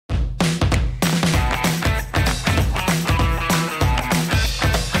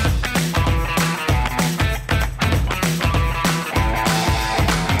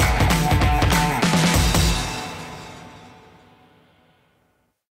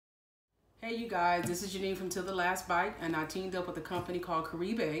Hey you guys, this is Janine from Till the Last Bite, and I teamed up with a company called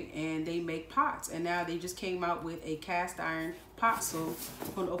Karibe, and they make pots, and now they just came out with a cast iron pot. So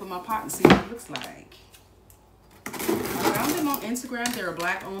I'm going to open my pot and see what it looks like. I found them on Instagram. They're a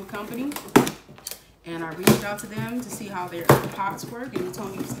black owned company, and I reached out to them to see how their pots work, and they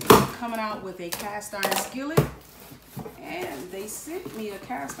told me they're coming out with a cast iron skillet, and they sent me a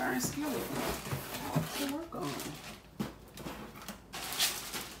cast iron skillet to work on.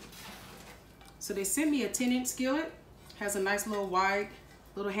 So they sent me a 10-inch skillet. Has a nice little wide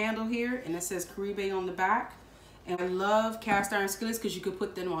little handle here, and it says Karibe on the back. And I love cast iron skillets because you could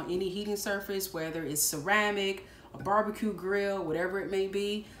put them on any heating surface, whether it's ceramic, a barbecue grill, whatever it may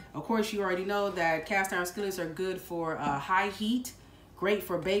be. Of course, you already know that cast iron skillets are good for high heat, great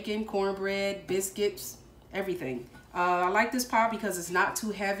for bacon, cornbread, biscuits, everything. I like this pot because it's not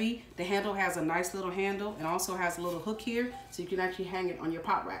too heavy. The handle has a nice little handle and also has a little hook here, so you can actually hang it on your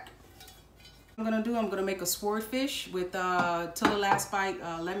pot rack. I'm gonna make a swordfish with Till the Last Bite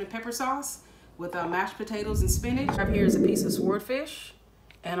lemon pepper sauce with mashed potatoes and spinach. Right here is a piece of swordfish,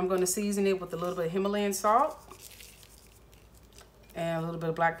 and I'm gonna season it with a little bit of Himalayan salt and a little bit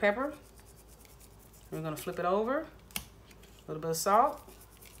of black pepper. We're gonna flip it over, a little bit of salt,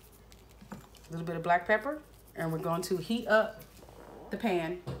 a little bit of black pepper, and we're going to heat up the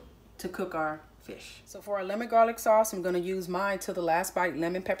pan to cook our fish. So for our lemon garlic sauce, I'm gonna use my Till the Last Bite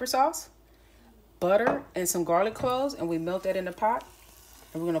lemon pepper sauce, butter, and some garlic cloves, and we melt that in the pot,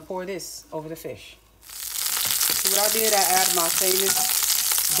 and we're gonna pour this over the fish. So what I did, I added my famous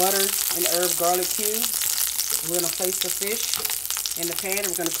butter and herb garlic cubes. We're gonna place the fish in the pan, and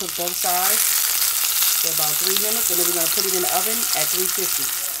we're gonna cook both sides for about 3 minutes, and then we're gonna put it in the oven at 350.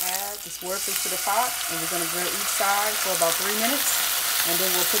 We're gonna add the swordfish to the pot, and we're gonna grill each side for about 3 minutes, and then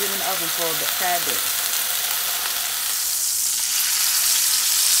we'll put it in the oven for a tad bit.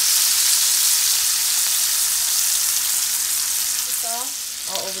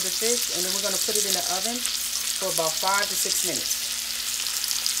 All over the fish, and then we're going to put it in the oven for about 5 to 6 minutes.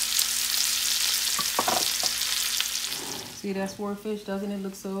 See that swordfish? Doesn't it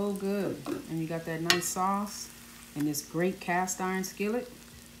look so good? And you got that nice sauce and this great cast iron skillet.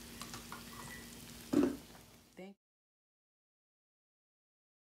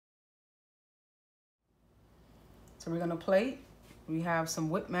 So we're going to plate. We have some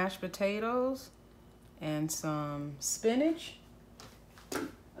whipped mashed potatoes and some spinach.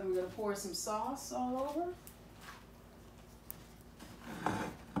 And we're going to pour some sauce all over.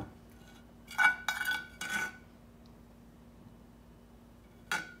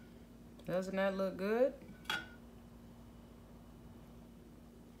 Doesn't that look good?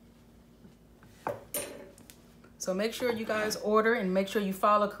 So make sure you guys order and make sure you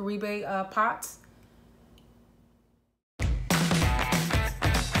follow Karibe Pots